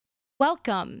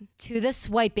Welcome to the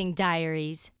Swiping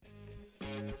Diaries.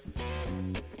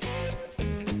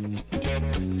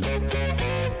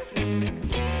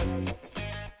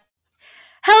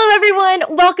 Hello, everyone.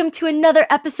 Welcome to another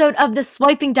episode of the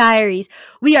Swiping Diaries.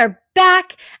 We are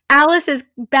back. Alice is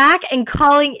back and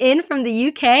calling in from the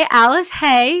UK. Alice,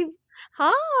 hey.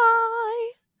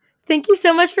 Hi. Thank you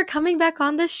so much for coming back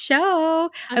on the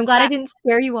show. I'm glad I didn't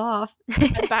scare you off.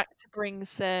 I'm back to bring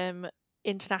some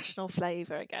international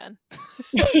flavour again.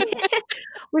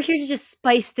 We're here to just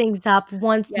spice things up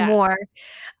once Yeah. more.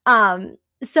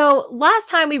 So last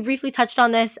time we briefly touched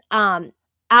on this.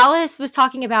 Alice was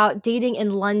talking about dating in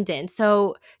London.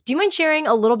 So do you mind sharing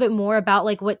a little bit more about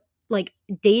what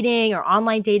dating or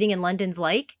online dating in London's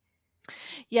like?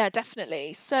 Yeah,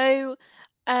 definitely. So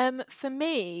for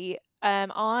me,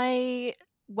 I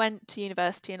went to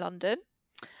university in London.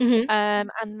 Mm-hmm.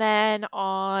 And then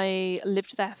I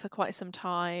lived there for quite some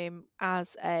time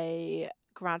as a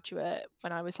graduate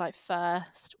when I was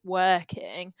first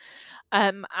working.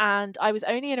 And I was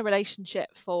only in a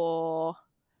relationship for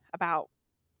about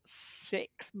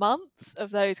 6 months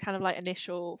of those kind of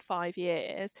initial 5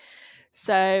 years.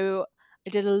 So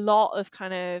I did a lot of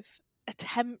kind of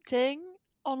attempting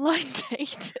online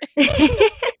dating.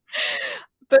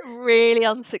 But really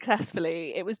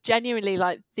unsuccessfully. It was genuinely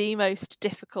the most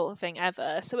difficult thing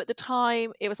ever. So at the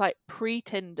time, it was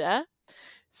pre-Tinder.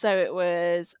 So it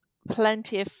was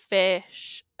Plenty of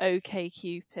Fish,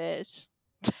 OkCupid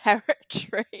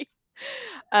territory.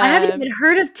 I haven't even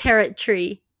heard of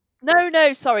Territory.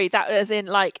 No, sorry. That was in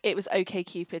it was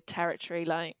OkCupid territory,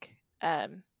 that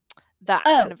Oh,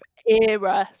 kind of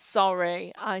era.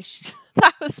 Sorry.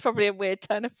 That was probably a weird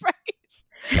turn of phrase.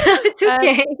 it's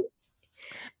okay.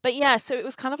 But yeah, so it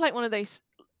was kind of one of those,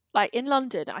 in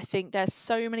London, I think there's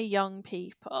so many young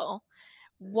people.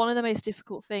 One of the most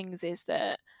difficult things is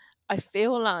that I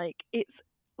feel like it's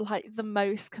the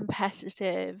most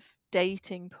competitive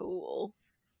dating pool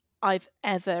I've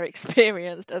ever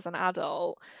experienced as an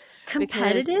adult. Because,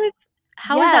 Competitive?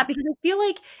 How is yeah, that? Because I feel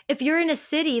like if you're in a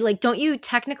city, don't you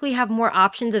technically have more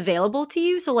options available to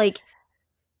you? So I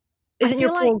isn't your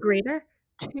feel like pool greater?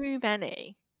 too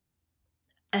many.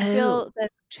 I Oh, feel there's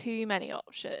too many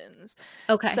options.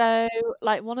 okay. So,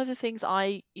 one of the things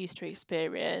I used to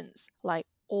experience,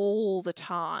 all the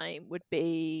time, would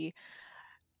be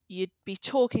you'd be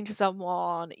talking to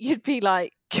someone, you'd be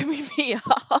like, "Can we meet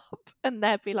up?" And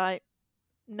they'd be like,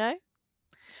 "No,"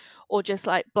 or just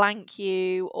blank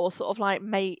you, or sort of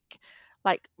make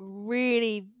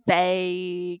really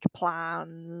vague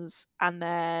plans and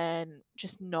then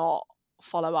just not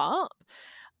follow up.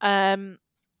 Um,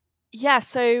 yeah,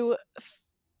 so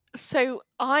this is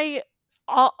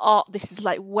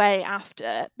way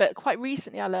after, but quite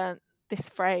recently I learned this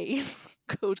phrase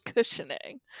called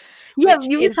cushioning, Yeah, which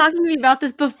you were is talking to me about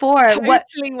this before. What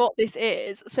totally what this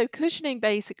is. So cushioning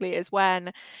basically is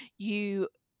when you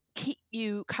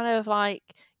kind of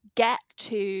get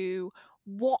to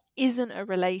what isn't a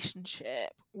relationship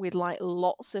with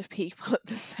lots of people at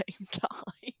the same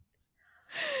time.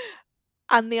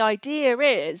 And the idea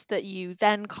is that you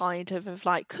then kind of have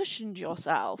cushioned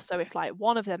yourself. So if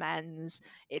one of them ends,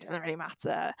 it doesn't really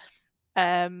matter.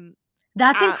 Um,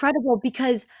 That's and incredible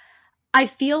because I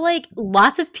feel like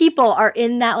lots of people are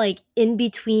in that in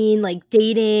between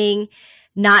dating,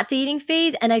 not dating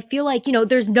phase, and I feel like,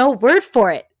 there's no word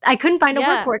for it. I couldn't find a word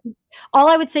yeah, for it. All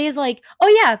I would say is "Oh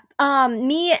yeah,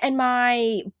 me and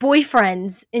my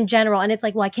boyfriends in general." And it's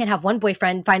well, I can't have one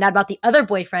boyfriend, find out about the other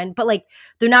boyfriend, but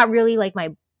they're not really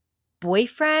my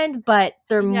boyfriend, but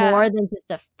they're yeah, more than just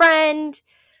a friend,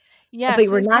 yeah. but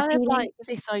So we're it's not kind of dating.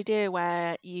 this idea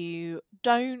where you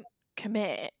don't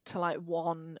commit to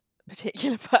one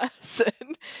particular person.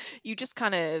 You just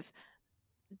kind of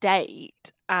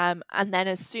date, and then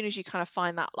as soon as you kind of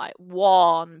find that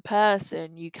one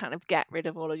person, you kind of get rid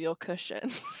of all of your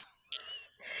cushions.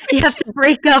 You have to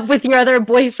break up with your other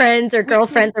boyfriends or Which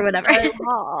girlfriends is or whatever. so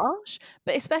harsh,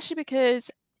 but especially because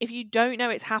if you don't know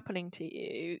it's happening to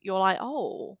you, you're like,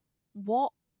 "Oh,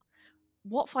 what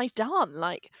have I done?"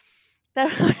 There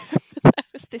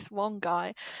was this one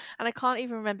guy, and I can't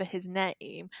even remember his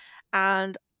name,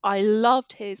 and I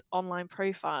loved his online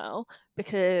profile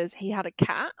because he had a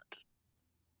cat.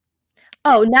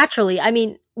 Oh, naturally. I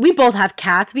mean, we both have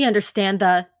cats. We understand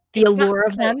the allure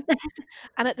of Exactly. them.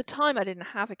 And at the time, I didn't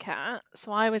have a cat,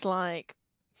 so I was like,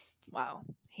 well,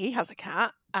 he has a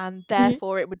cat, and Mhm.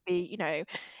 therefore it would be,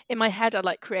 in my head,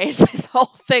 I created this whole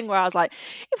thing where I was like,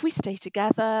 if we stay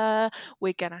together,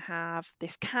 we're gonna have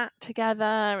this cat together,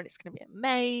 and it's gonna be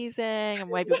amazing,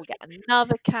 and maybe we'll get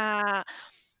another cat.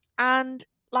 And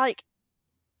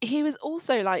he was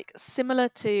also like similar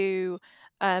to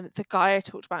the guy I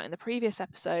talked about in the previous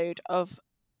episode of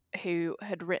who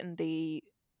had written the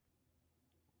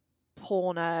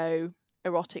porno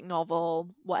erotic novel,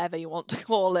 whatever you want to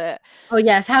call it. Oh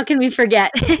yes, how can we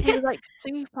forget? He was like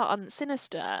super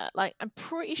sinister. Like, I'm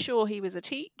pretty sure he was a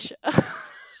teacher.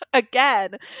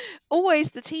 Again,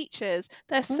 always the teachers.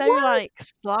 They're so What? like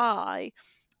sly.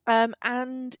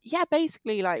 And yeah,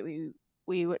 basically like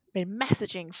we were been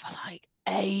messaging for like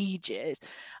ages.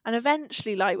 And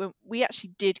eventually like when we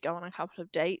actually did go on a couple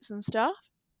of dates and stuff.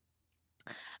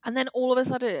 And then all of a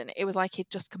sudden it was like he'd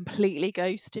just completely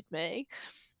ghosted me.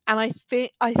 And I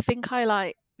think I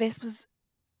like this was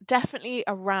definitely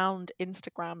around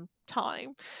Instagram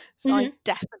time. So I Mhm.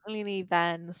 definitely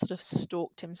then sort of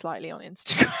stalked him slightly on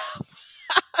Instagram.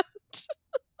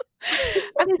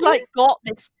 And he'd like got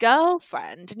this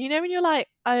girlfriend. And you know when you're like,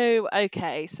 oh,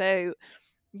 okay, so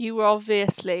you were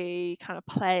obviously kind of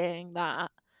playing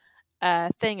that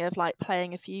thing of like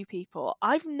playing a few people.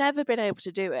 I've never been able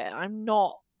to do it.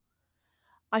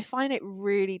 I find it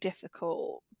really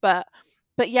difficult. But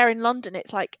yeah, in London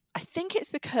it's like I think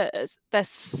it's because there's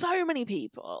so many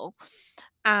people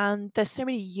and there's so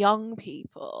many young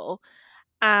people,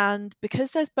 and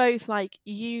because there's both like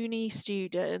uni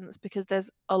students, because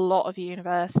there's a lot of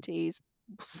universities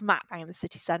smack bang in the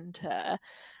city centre,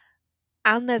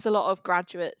 and there's a lot of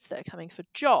graduates that are coming for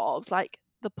jobs, like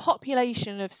the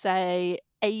population of say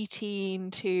 18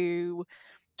 to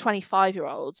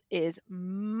 25-year-olds is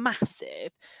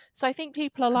massive. So I think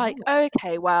people are like, Oh.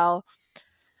 okay, well,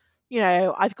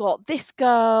 I've got this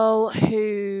girl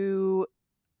who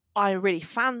I really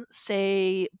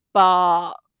fancy,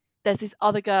 but there's this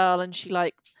other girl and she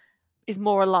like is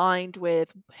more aligned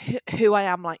with who I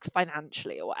am like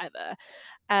financially or whatever.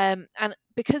 And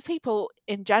because people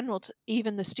in general,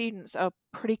 even the students, are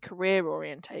pretty career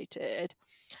orientated,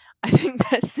 I think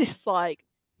there's this like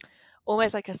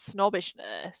almost like a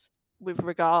snobbishness with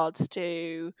regards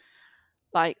to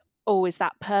like, oh, is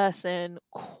that person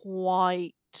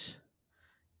quite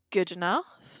good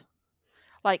enough?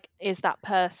 Like, is that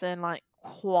person like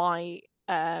quite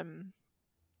to,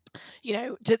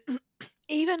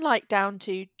 even like down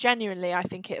to genuinely, I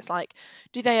think it's like,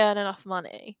 do they earn enough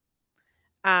money?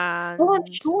 Oh, I'm And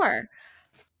sure.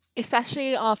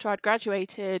 especially after I'd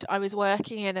graduated, I was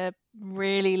working in a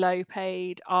really low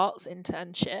paid arts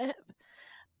internship.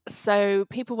 So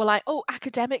people were like, oh,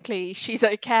 academically, she's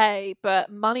okay,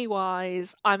 but money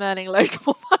wise, I'm earning loads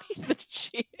more money than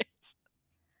she is.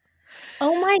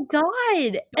 Oh my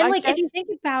god. So And, I like, if gen- you think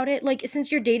about it, like,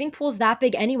 since your dating pool is that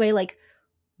big anyway, like,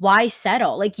 why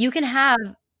settle? Like, you can have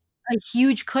a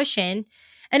huge cushion,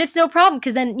 and it's no problem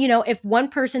because then, if one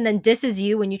person then disses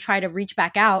you when you try to reach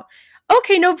back out,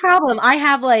 okay, no problem. I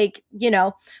have, like,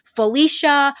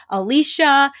 Felicia,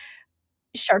 Alicia,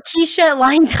 Sharkeisha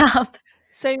lined up.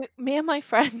 So me and my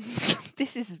friends,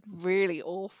 this is really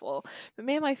awful, but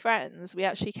me and my friends, we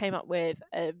actually came up with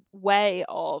a way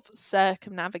of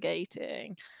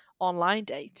circumnavigating online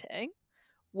dating Ooh.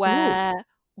 where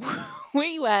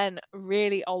we went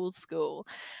really old school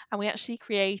and we actually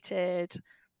created,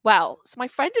 well, so my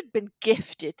friend had been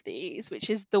gifted these, which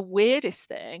is the weirdest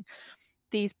thing,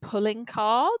 these pulling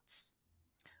cards,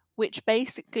 which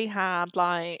basically had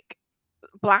like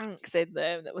blanks in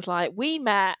them that was like, we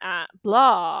met at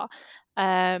blah,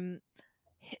 um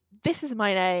this is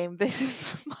my name, this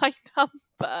is my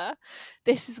number,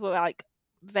 this is where like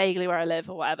vaguely where I live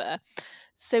or whatever.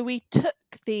 So we took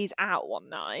these out one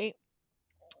night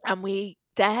and we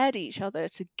dared each other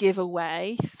to give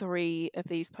away 3 of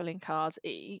these pulling cards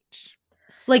each.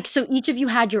 Like, so each of you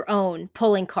had your own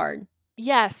pulling card.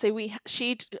 Yeah, so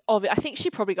I think she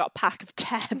probably got a pack of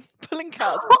 10 pulling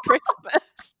cards for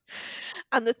Christmas.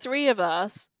 And the 3 of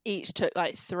us each took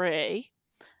like 3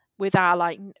 with our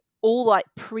like all like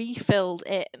pre-filled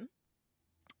in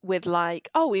with like,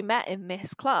 oh, we met in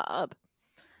this club.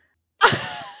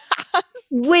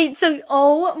 Wait, so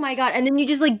oh my god, and then you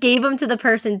just, like, gave them to the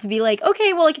person to be like,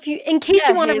 "Okay, well, like, if you in case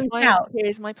Yeah, you wanna reach out."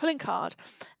 here's my pulling card.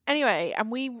 Anyway,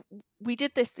 and we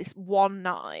did this one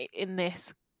night in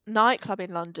this nightclub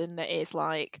in London that is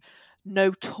like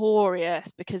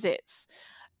notorious because it's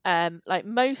like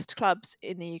most clubs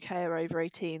in the UK are over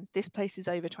 18. This place is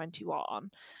over 21.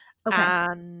 Okay.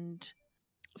 And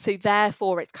so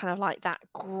therefore it's kind of like that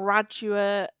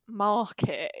graduate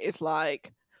market is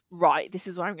like, right, this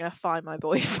is where I'm going to find my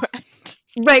boyfriend.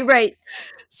 Right, right.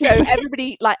 So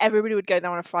everybody would go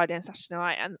there on a Friday and Saturday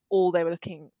night, and all they were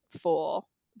looking for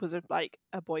was a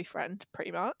boyfriend,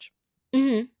 pretty much.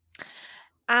 Mhm.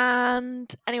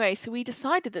 And anyway, so we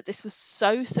decided that this was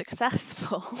so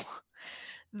successful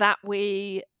that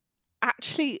we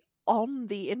actually on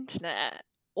the internet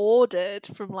ordered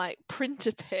from like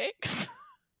printer pics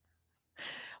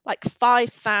like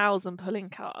 5,000 pulling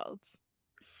cards.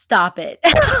 Stop it.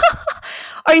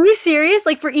 Are you serious?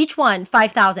 Like for each one,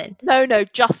 5,000? No,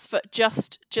 just for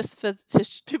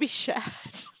to be shared.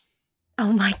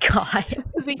 Oh my God.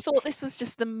 Because we thought this was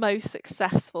just the most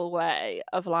successful way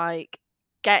of like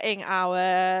getting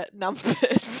our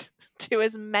numbers to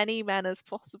as many men as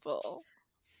possible.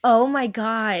 Oh my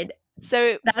God.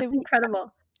 So That's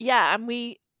incredible. yeah, and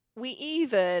we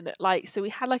even like, so we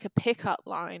had like a pickup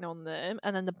line on them,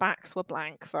 and then the backs were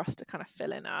blank for us to kind of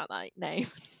fill in our like name.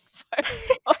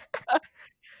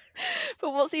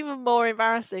 But what's even more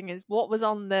embarrassing is what was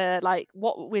on the like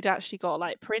what we'd actually got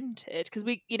like printed, because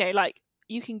we, you know, like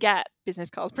you can get business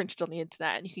cards printed on the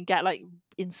internet and you can get like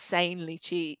insanely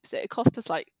cheap. So it cost us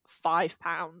like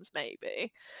 £5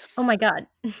 maybe. Oh my God.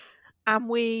 And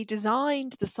we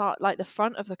designed the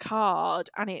front of the card,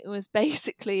 and it was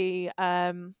basically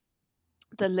the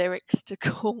lyrics to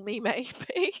Call Me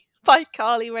Maybe by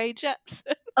Carly Rae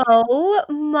Jepsen. Oh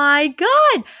my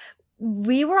God.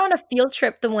 We were on a field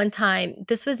trip the one time.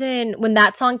 This was when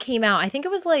that song came out. I think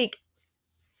it was like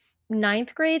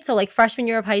 9th grade, so like freshman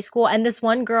year of high school. And this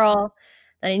one girl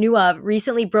that I knew of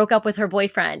recently broke up with her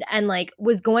boyfriend and like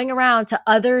was going around to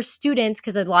other students,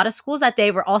 because a lot of schools that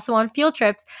day were also on field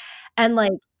trips, and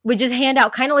like would just hand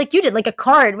out, kind of like you did, like a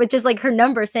card with just like her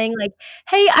number saying like,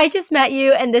 hey, I just met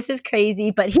you and this is crazy,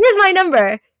 but here's my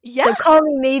number. Yeah. So call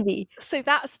me maybe. So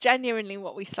that's genuinely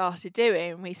what we started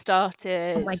doing. We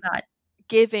started Oh my God.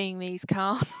 giving these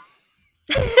cards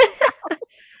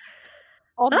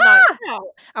on nights out,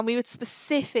 and we would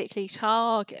specifically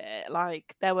target,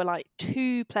 like there were like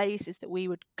 2 places that we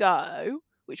would go,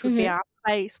 which would be our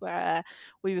place where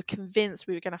we were convinced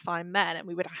we were going to find men, and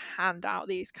we would hand out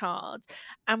these cards.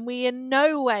 And we in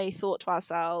no way thought to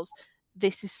ourselves,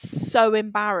 this is so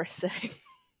embarrassing.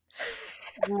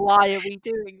 Why are we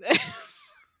doing this?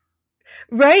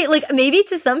 Right? Like maybe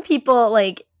to some people,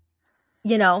 like,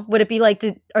 you know, would it be like,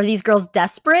 are these girls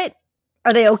desperate?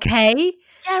 Are they okay?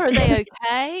 Yeah, are they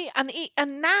okay?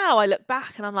 And now I look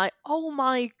back and I'm like, oh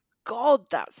my God,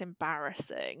 that's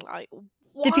embarrassing. Like, Did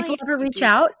why people did ever we reach do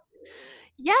out?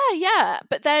 this? Yeah.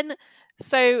 But then,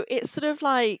 so it's sort of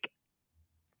like,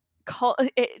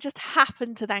 it just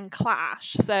happened to then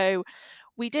clash. So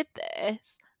we did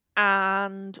this,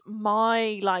 and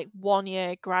my like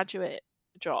 1-year graduate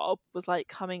job was like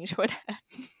coming to an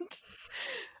end.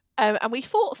 And we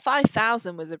thought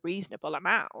 5,000 was a reasonable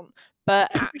amount,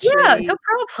 but Yeah, actually, no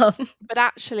problem.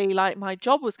 like my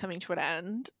job was coming to an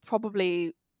end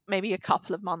probably maybe a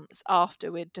couple of months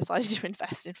after we'd decided to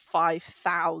invest in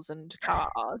 5,000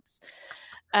 cards.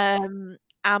 And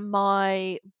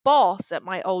my boss at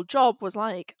my old job was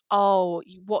like, oh,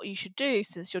 what you should do,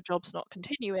 since your job's not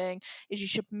continuing, is you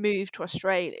should move to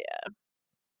Australia.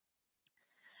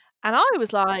 And I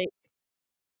was like,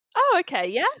 oh, okay,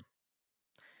 yeah.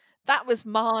 That was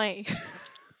my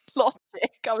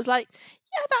logic. I was like,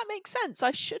 yeah, that makes sense. I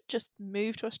should just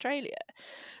move to Australia.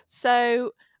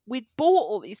 So we'd bought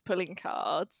all these pulling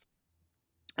cards,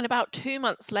 and about 2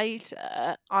 months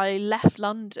later, I left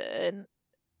London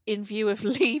in view of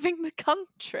leaving the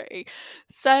country.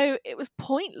 So it was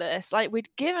pointless. Like,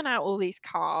 we'd given out all these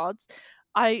cards.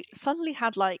 I suddenly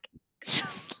had like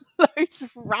just loads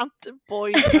of random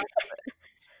boys.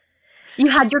 You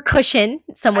had your cushion,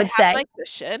 some would say. I had my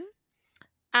cushion,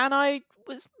 and I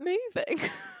was moving.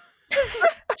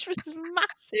 Which was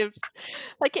massive.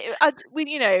 Like,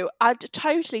 I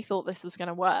totally thought this was going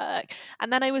to work,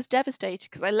 and then I was devastated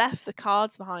because I left the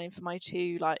cards behind for my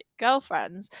 2 like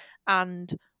girlfriends,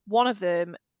 and one of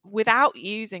them, without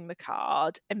using the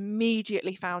card,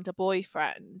 immediately found a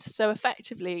boyfriend. So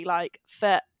effectively, like,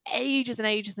 for ages and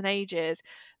ages and ages,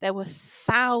 there were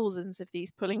thousands of these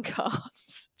pulling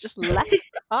cards just left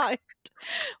behind.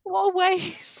 What a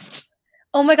waste.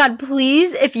 Oh my God,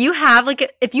 please, if you have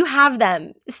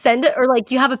them, send it, or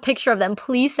like you have a picture of them,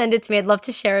 please send it to me. I'd love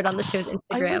to share it on the show's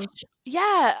Instagram.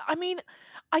 I mean,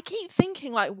 I keep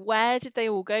thinking, like, where did they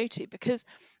all go to? Because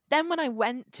then when I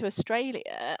went to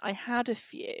Australia, I had a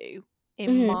few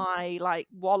in my like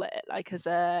wallet, like as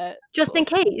a just in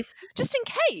case. Just in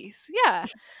case, yeah.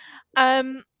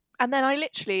 And then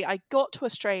I got to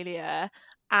Australia,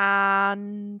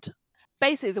 and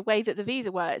basically the way that the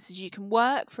visa works is you can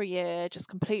work for a year just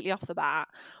completely off the bat,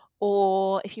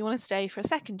 or if you want to stay for a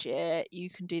second year, you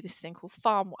can do this thing called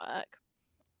farm work.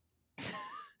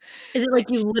 Is it like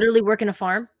you literally work in a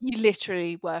farm? You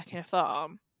literally work in a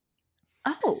farm.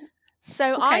 Oh.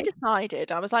 So Okay. I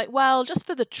decided, I was like, well, just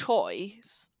for the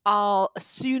choice, as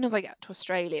soon as I get to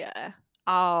Australia,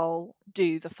 I'll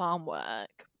do the farm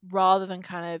work rather than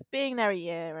kind of being there a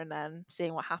year and then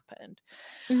seeing what happened.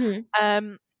 Mhm.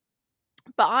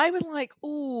 But I was like,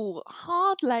 "Ooh,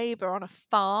 hard labor on a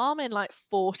farm in like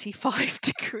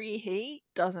 45-degree heat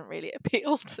doesn't really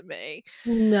appeal to me."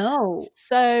 No.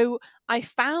 So I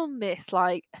found this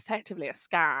like effectively a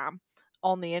scam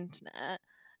on the internet,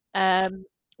 um,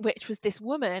 which was this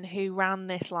woman who ran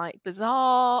this like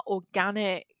bizarre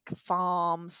organic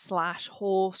farm slash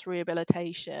horse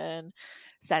rehabilitation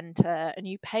center, and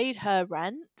you paid her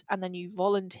rent and then you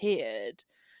volunteered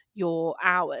your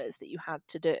hours that you had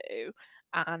to do,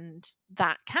 and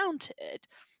that counted.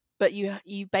 But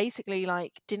you basically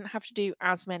like didn't have to do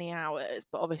as many hours,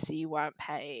 but obviously you weren't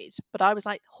paid. But I was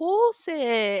like,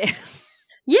 horses.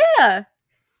 Yeah.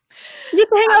 You get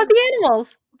to hang out with the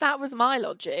animals. That was my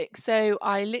logic. So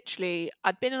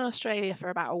I'd been in Australia for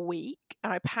about a week,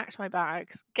 and I packed my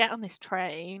bags, get on this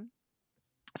train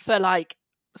for like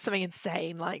something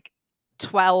insane, like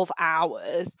 12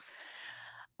 hours,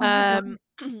 Oh my god.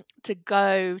 to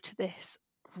go to this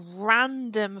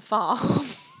random farm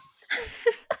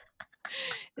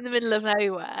in the middle of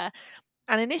nowhere.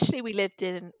 And initially we lived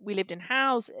in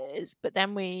houses, but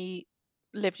then we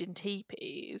lived in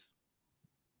teepees.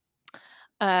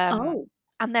 Oh.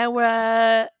 And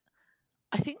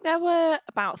I think there were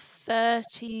about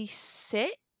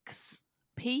 36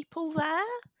 people there.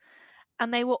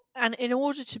 And in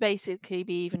order to basically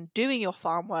be even doing your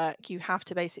farm work, you have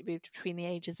to basically be between the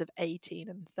ages of 18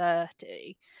 and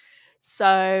 30.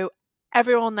 So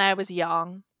everyone there was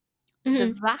young. The Mhm.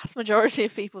 vast majority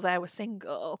of people there were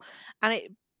single. And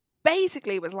it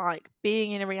basically was like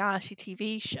being in a reality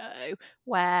TV show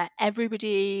where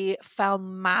everybody fell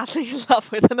madly in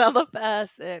love with another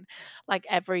person like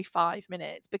every 5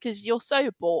 minutes, because you're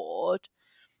so bored.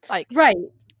 Like Right.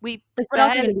 we Like, what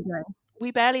else are you barely gonna be doing?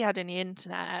 we barely had any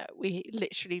internet. We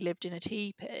literally lived in a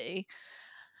teepee.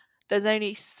 There's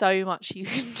only so much you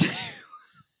can do.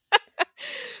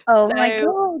 Oh my So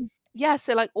god. yeah,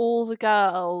 so like all the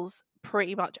girls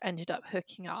pretty much ended up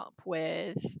hooking up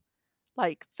with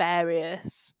like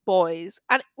various boys,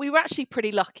 and we were actually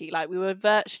pretty lucky. Like we were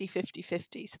virtually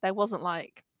 50-50, so there was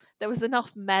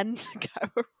enough men to go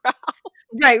around.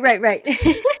 Right.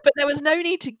 But there was no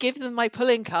need to give them my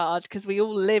pulling card because we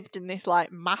all lived in this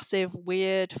like massive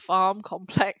weird farm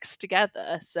complex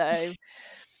together. So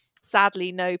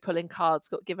sadly no pulling cards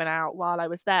got given out while I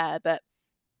was there. But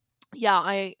yeah,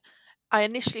 I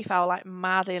initially fell like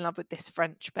madly in love with this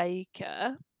French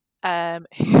baker,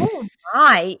 Oh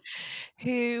my.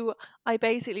 who I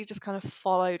basically just kind of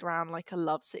followed around like a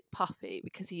lovesick puppy,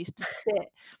 because he used to sit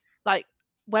like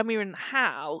when we were in the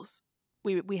house,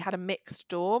 we had a mixed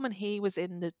dorm, and he was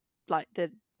in the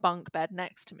bunk bed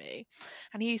next to me,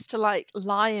 and he used to like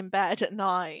lie in bed at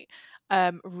night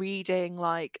reading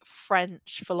like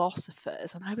French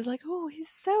philosophers, and I was like, oh, he's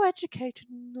so educated,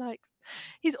 and like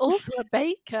he's also a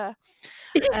baker.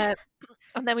 uh,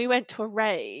 and then we went to a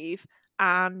rave,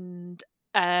 and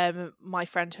my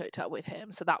friend hooked up with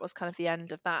him, so that was kind of the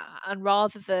end of that. And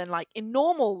rather than like in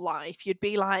normal life you'd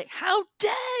be like, how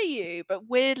dare you, but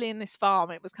weirdly in this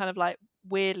farm it was kind of like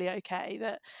weirdly okay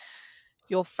that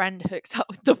your friend hooks up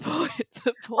with the boy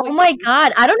Oh my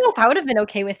god. I don't know if I would have been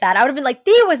okay with that. I would have been like,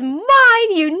 "Thea was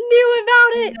mine. You knew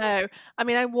about it." No, I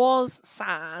mean I was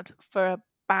sad for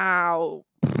about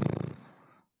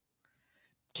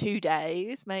 2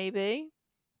 days maybe.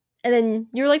 And then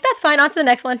you were like, "That's fine. On to the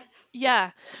next one."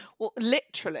 Yeah, well,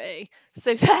 literally.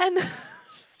 So then,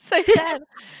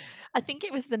 I think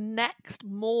it was the next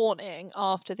morning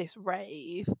after this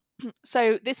rave.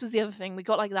 So this was the other thing. We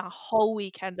got like that whole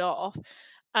weekend off,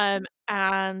 and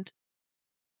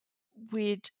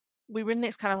we'd we were in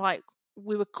this kind of like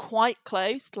we were quite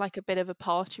close to like a bit of a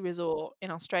party resort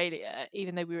in Australia,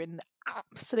 even though we were in the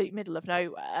absolute middle of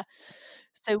nowhere.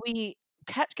 So we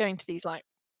kept going to these like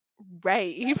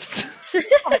raves.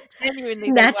 Like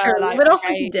genuinely they were Naturally. like What else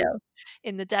would you raves do?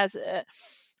 in the desert,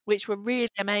 which were really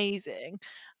amazing.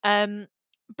 Um,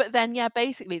 but then yeah,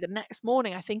 basically the next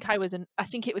morning I think it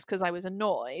was because I was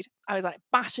annoyed. I was like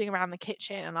bashing around the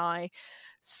kitchen, and I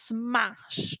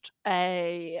smashed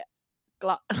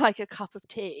like a cup of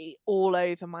tea all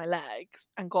over my legs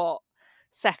and got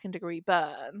second-degree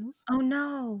burns. Oh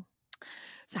no.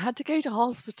 So I had to go to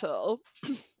hospital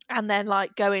and then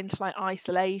like go into like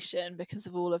isolation because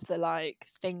of all of the like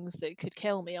things that could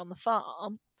kill me on the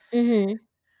farm. Mhm.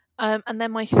 And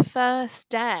then my first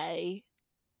day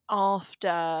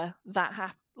after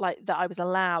that like that I was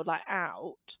allowed like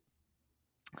out,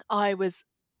 I was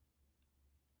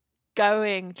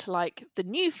going to like the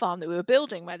new farm that we were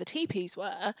building where the teepees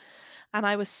were, and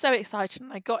I was so excited,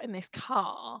 and I got in this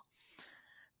car,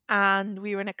 and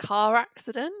we were in a car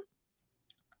accident.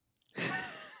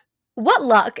 What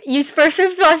luck. You first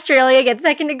moved to Australia, get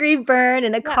second-degree burn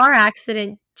in a Yeah. car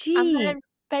accident. And Jeez. then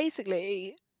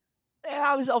basically,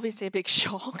 that was obviously a big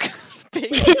shock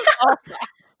being in a car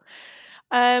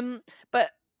crash.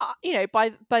 But you know,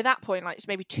 by that point, like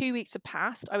maybe 2 weeks had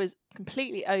passed, I was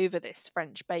completely over this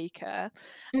French baker,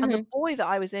 and the Mhm. boy that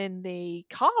I was in the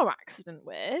car accident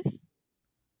with,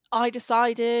 I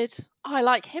decided I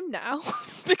like him now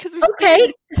because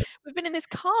Okay. we've been in this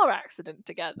car accident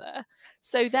together.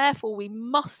 So therefore, we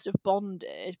must have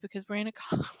bonded because we're in a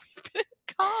car. We've been in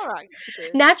a car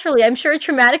accident. Naturally, I'm sure a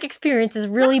traumatic experience is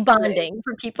really Naturally. bonding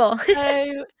for people.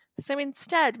 So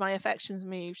instead, my affections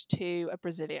moved to a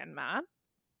Brazilian man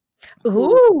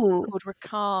called Ooh.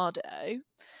 Ricardo,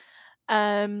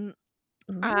 um,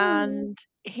 Ooh. and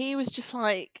he was just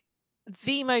like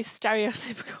the most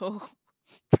stereotypical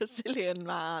Brazilian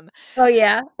man Oh,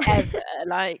 yeah. ever.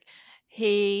 Like,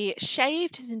 he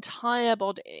shaved his entire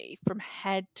body from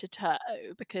head to toe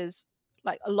because,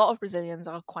 like, a lot of Brazilians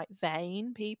are quite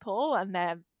vain people, and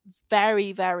they're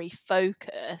very, very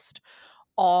focused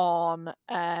on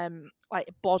like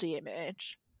body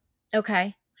image.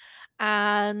 Okay.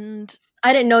 And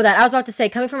I didn't know that. I was about to say,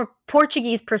 coming from a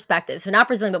Portuguese perspective, so not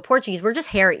Brazilian, but Portuguese, we're just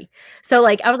hairy. So,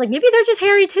 like, I was like, maybe they're just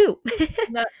hairy too.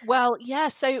 no, well, yeah,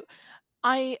 so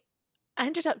I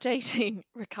ended up dating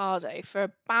Ricardo for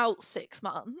about 6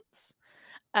 months.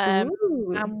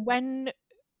 Ooh. And when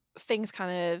things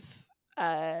kind of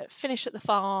finished at the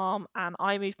farm and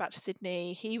I moved back to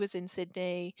Sydney, he was in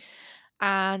Sydney.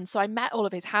 And so I met all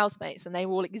of his housemates and they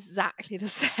were all exactly the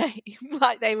same.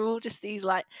 Like, they were all just these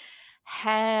like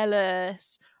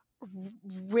hairless,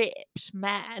 ripped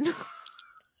men.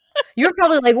 You're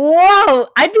probably like, whoa.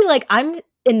 I'd be like, I'm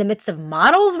in the midst of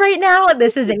models right now.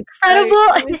 This is So incredible.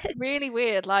 it was really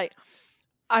weird. Like,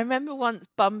 I remember once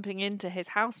bumping into his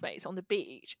housemates on the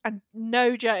beach, and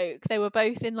no joke, they were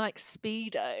both in like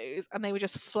Speedos and they were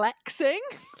just flexing.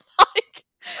 Like,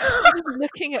 they were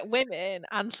looking at women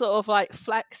and sort of like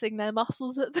flexing their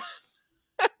muscles at them.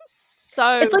 So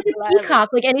It's like a hilarious. peacock.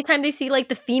 Like, anytime they see, like,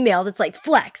 the females, it's like,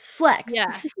 flex, flex.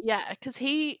 Yeah, because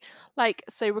he, like,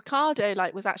 so Ricardo,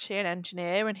 like, was actually an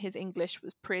engineer and his English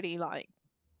was pretty, like,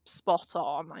 spot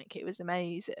on. Like, it was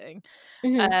amazing.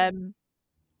 Mhm. Um,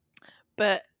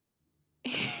 but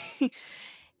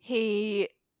he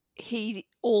he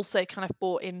also kind of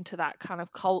bought into that kind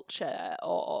of culture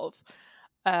of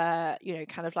you know,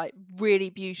 kind of like really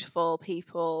beautiful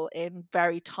people in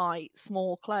very tight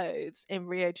small clothes in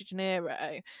Rio de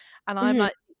Janeiro, and I'm Mhm.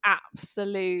 like the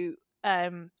absolute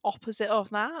opposite of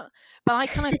that. But I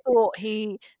kind of thought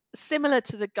he, similar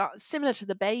to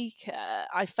the baker,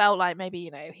 I felt like maybe,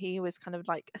 you know, he was kind of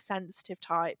like a sensitive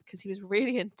type because he was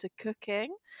really into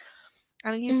cooking.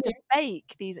 And he used to Mhm.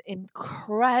 bake these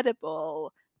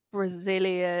incredible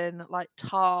Brazilian, like,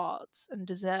 tarts and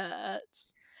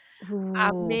desserts.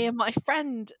 And Ooh. me and my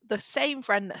friend, the same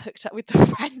friend that hooked up with the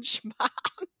French man,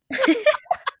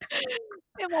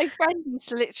 me and my friend used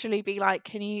to literally be like,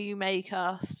 "Can you make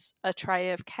us a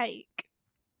tray of cake?"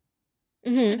 And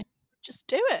Mhm. he would just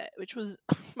do it, which was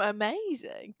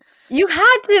amazing. You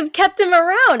had to have kept him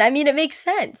around. I mean, it makes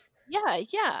sense.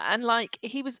 Yeah, and, like,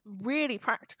 he was really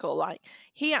practical. Like,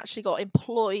 he actually got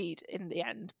employed in the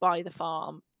end by the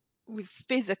farm with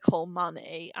physical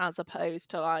money as opposed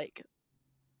to, like,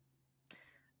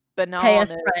 Pay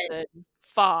us bananas rent. and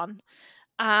fun.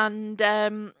 And,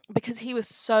 because he was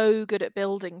so good at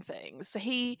building things, so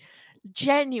he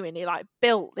genuinely, like,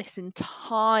 built this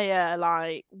entire,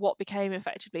 like, what became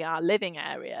effectively our living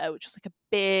area, which was, like, a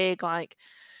big, like,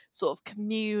 sort of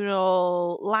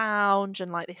communal lounge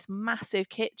and, like, this massive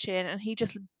kitchen, and he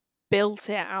just built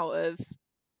it out of,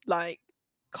 like,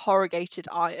 corrugated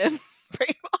iron,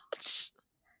 pretty much.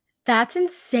 That's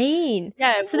insane.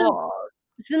 Yeah, it So then was.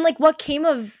 so then, like, what came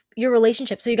of your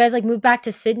relationship? So you guys, like, moved back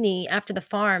to Sydney after the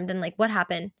farm, then, like, what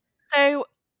happened? So,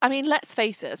 I mean, let's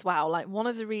face it as well, like, one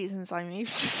of the reasons I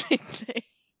moved to Sydney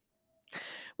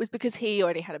was because he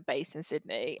already had a base in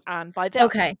Sydney, and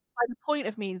Okay. by the point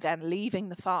of me then leaving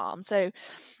the farm, so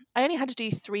I only had to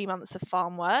do 3 months of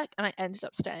farm work, and I ended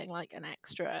up staying, like, an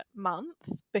extra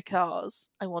month because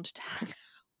I wanted to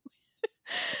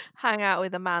hang out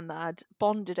with a man that I'd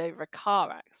bonded over a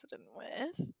car accident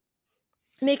with.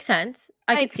 Makes sense.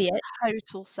 I could Makes see it.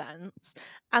 total sense.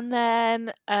 And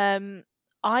then,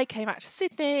 I came back to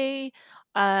Sydney.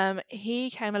 He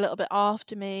came a little bit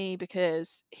after me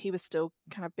because he was still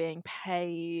kind of being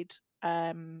paid,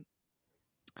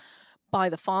 by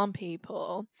the farm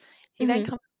people. He then Mhm.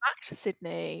 comes back to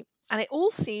Sydney, and it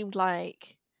all seemed,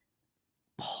 like,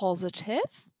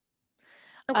 positive.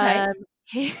 Okay. Um,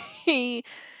 he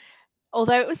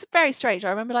although it was very strange, I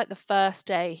remember like the first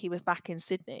day he was back in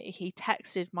Sydney, he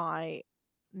texted my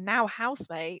now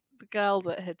housemate, the girl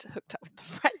that had hooked up with the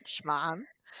French man.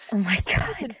 Oh my So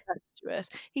god. incestuous.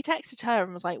 He texted her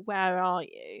and was like, "Where are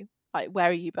you? Like, where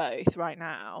are you both right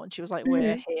now?" And she was like,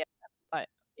 "We're Mhm. here, like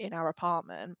in our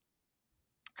apartment."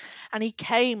 And he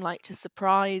came like to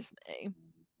surprise me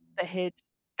that he'd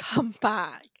come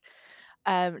back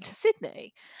to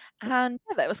Sydney. And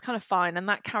yeah, that was kind of fine. And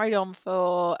that carried on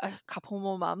for a couple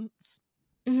more months.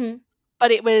 Mhm.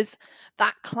 But it was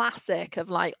that classic of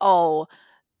like, oh,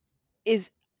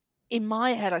 is in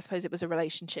my head, I suppose it was a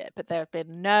relationship, but there had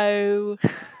been no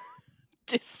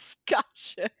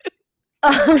discussion.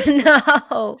 Oh,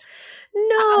 no.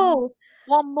 And No.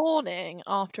 one morning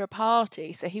after a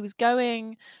party, so he was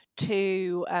going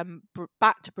to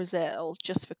back to Brazil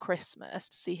just for Christmas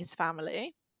to see his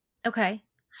family. Okay.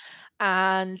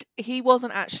 And he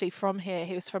wasn't actually from here.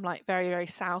 He was from like very, very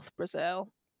South Brazil.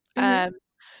 Mhm. Um,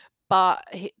 but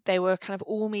they were kind of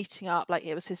all meeting up. Like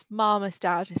it was his mum, his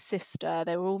dad, his sister.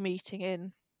 They were all meeting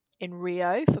in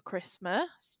Rio for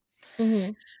Christmas.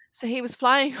 Mhm. So he was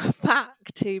flying back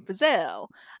to Brazil,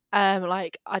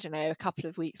 like I don't know, a couple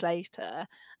of weeks later,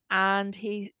 and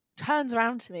he turns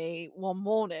around to me one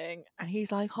morning and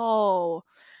he's like, "Oh,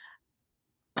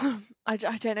 I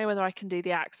don't know whether I can do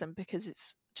the accent because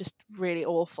it's just really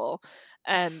awful.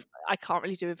 I can't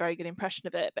really do a very good impression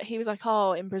of it." But he was like,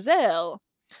 "Oh, in Brazil,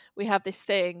 we have this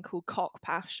thing called cock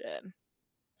passion,"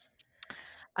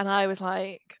 and I was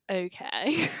like,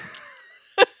 "Okay."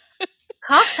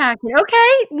 Cockpacking,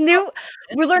 okay. New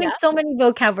We're learning Yeah. so many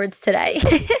vocab words today.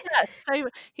 Yeah, so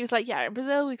he was like, "Yeah, in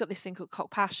Brazil, we've got this thing called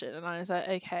cock passion," and I was like,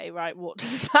 "Okay, right, what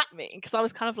does that mean?" Because I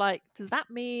was kind of like, "Does that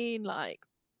mean like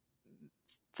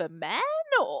for men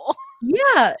or?"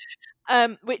 Yeah.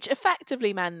 Which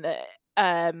effectively meant that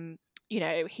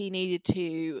he needed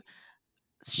to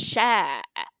share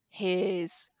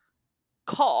his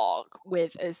cock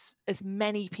with as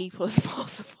many people as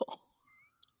possible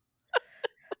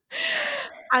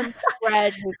and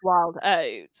spread his wild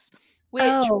oats,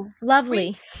 which Oh, reading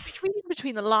lovely.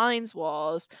 between the lines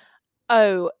was,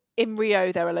 oh, in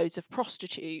Rio there are loads of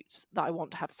prostitutes that I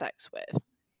want to have sex with.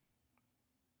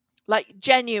 Like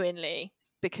genuinely,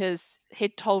 because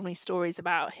he'd told me stories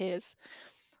about his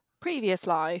previous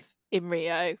life in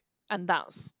Rio, and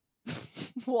that's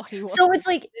what he So wanted it's to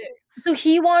like do. so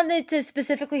he wanted to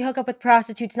specifically hook up with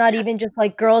prostitutes, not Yes. even just,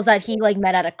 like, girls that he, like,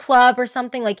 met at a club or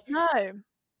something, like No.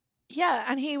 Yeah,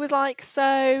 and he was like,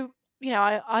 "So,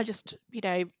 I just,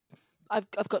 I've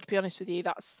got to be honest with you,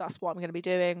 that's what I'm gonna be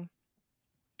doing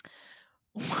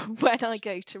when I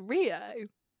go to Rio."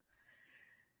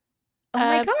 oh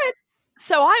my Um, god.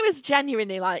 so I was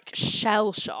genuinely, like,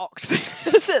 shell shocked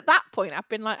because at that point I've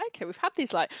been like, "Okay, we've had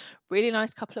these, like, really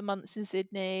nice couple of months in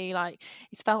Sydney, like,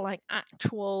 it's felt like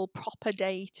actual proper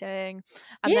dating,"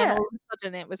 and then Yeah. all of a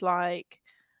sudden it was like,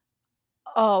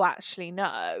 "Oh, actually,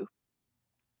 no."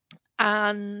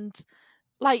 And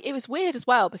like, it was weird as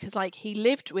well because, like, he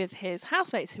lived with his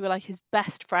housemates who were, like, his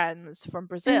best friends from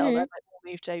Brazil. They'd, Mhm. like, all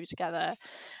moved over together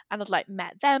and I'd, like,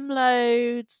 met them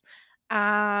loads,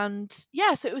 and,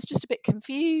 yeah, so it was just a bit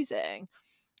confusing.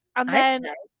 And I'd then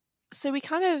say. so we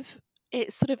kind of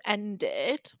it sort of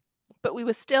ended, but we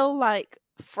were still, like,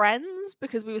 friends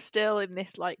because we were still in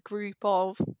this, like, group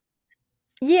of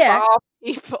Yeah. farm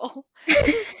people.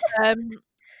 Um,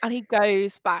 and he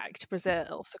goes back to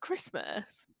Brazil for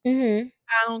Christmas. Mhm.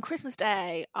 And on Christmas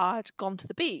Day, I'd gone to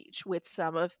the beach with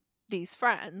some of these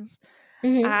friends,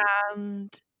 Mhm.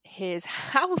 and his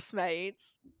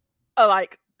housemates are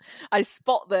like, I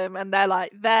spot them, and they're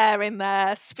like, there in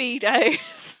their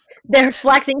Speedos, They're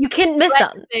flexing, you couldn't miss miss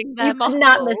 'em. flexing their You could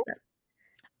not miss muscle, them.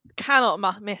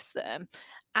 cannot miss them.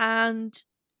 And,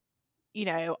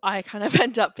 I kind of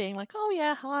end up being like, oh,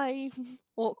 yeah, hi,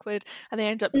 awkward. And they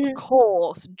end up, of Mhm.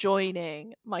 course,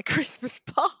 joining my Christmas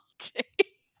party.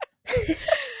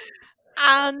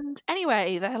 And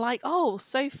anyway, they're like, "Oh,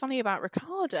 so funny about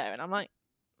Ricardo." And I'm like,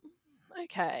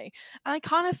 "Okay." And I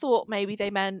kind of thought maybe they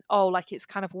meant, "Oh, like it's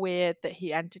kind of weird that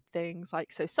he ended things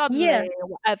like so Yeah. suddenly or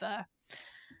whatever."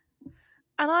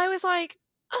 And I was like,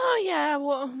 "Oh, yeah,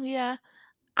 well, yeah."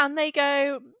 And they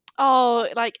go, "Oh,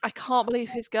 like I can't believe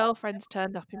his girlfriend's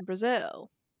turned up in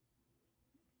Brazil."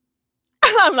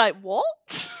 And I'm like,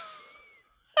 "What?"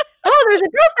 Oh, there's a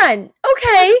girlfriend.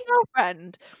 There's Okay. a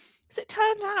girlfriend. So it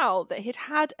turned out that he'd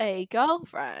had a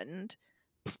girlfriend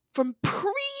from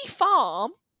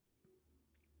pre-farm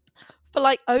for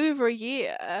like over a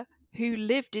year who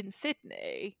lived in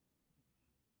Sydney.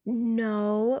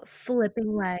 No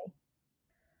flipping way.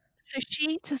 So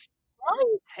she, to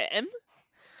surprise him,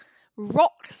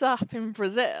 rocks up in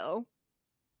Brazil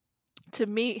to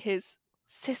meet his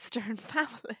sister and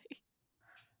family.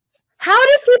 How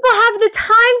do people have the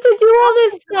time to do all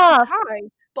this stuff?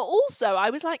 But also, I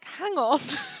was like, hang on.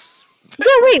 Yeah,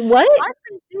 wait, what? I've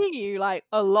been seeing you like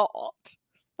a lot.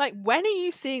 Like, when are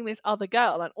you seeing this other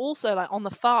girl? And also, like, on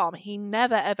the farm, he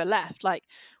never ever left. Like,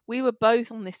 we were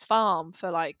both on this farm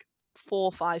for like 4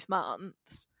 or 5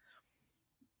 months.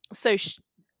 So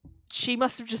she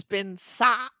must have just been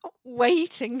sat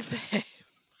waiting for him.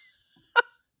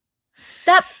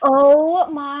 Oh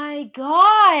my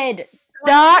God.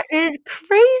 That is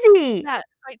crazy. Yeah,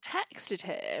 I texted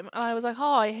him and I was like,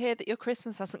 oh, I hear that your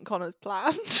Christmas hasn't gone as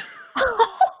planned.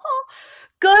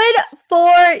 Good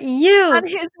for you. And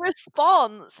his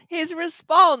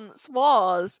response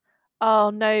was, oh,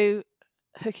 no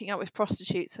hooking up with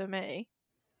prostitutes for me.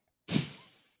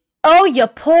 Oh, you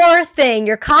poor thing.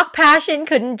 Your cock passion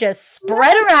couldn't just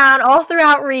spread around all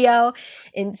throughout Rio.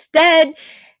 Instead,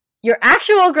 your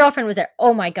actual girlfriend was there.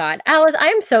 Oh my God. Alice,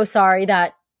 I'm so sorry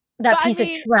that piece of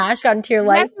trash got into your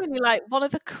life. Definitely, like, one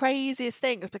of the craziest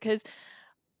things, because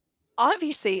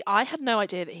obviously I had no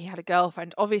idea that he had a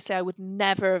girlfriend. Obviously, I would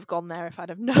never have gone there if I'd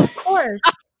have known. Of course.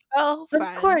 Girlfriend.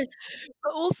 Of course.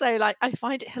 But also, like, I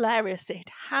find it hilarious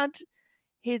that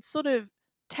he'd sort of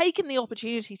taken the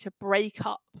opportunity to break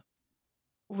up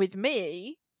with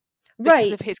me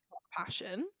because of his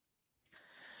passion,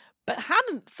 but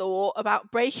hadn't thought about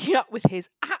breaking up with his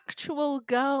actual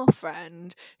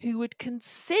girlfriend, who would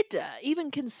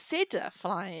even consider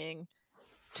flying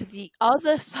to the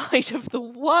other side of the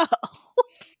world.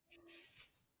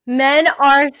 Men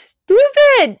are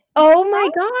stupid. Oh my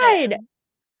God.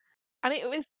 And it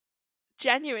was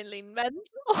genuinely mental.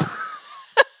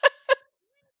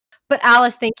 But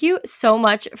Alice, thank you so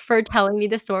much for telling me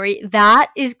the story. That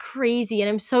is crazy. And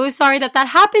I'm so sorry that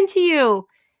happened to you.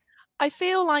 I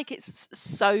feel like it's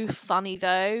so funny,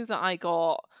 though, that I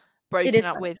got broken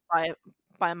up with by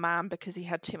a man because he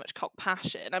had too much cock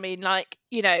passion. I mean, like,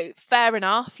 you know, fair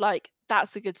enough. Like,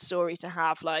 that's a good story to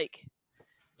have, like,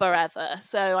 forever.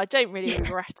 So I don't really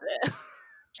regret it.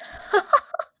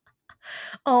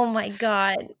 Oh my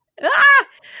God. Ah!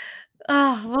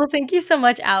 Oh, well, thank you so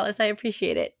much, Alice. I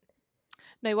appreciate it.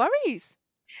 No worries.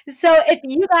 So if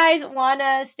you guys want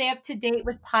to stay up to date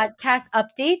with podcast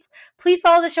updates, please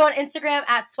follow the show on Instagram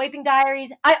at Swiping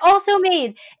Diaries. I also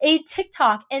made a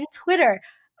TikTok and Twitter.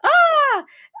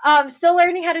 Still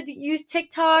learning how to use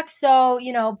TikTok, so,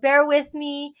 you know, bear with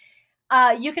me.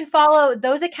 You can follow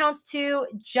those accounts too,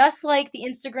 just like the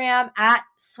Instagram at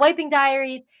Swiping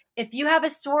Diaries. If you have a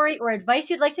story or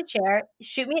advice you'd like to share,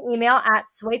 shoot me an email at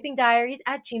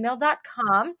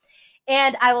swipingdiaries@gmail.com.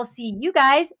 And I will see you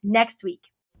guys next week.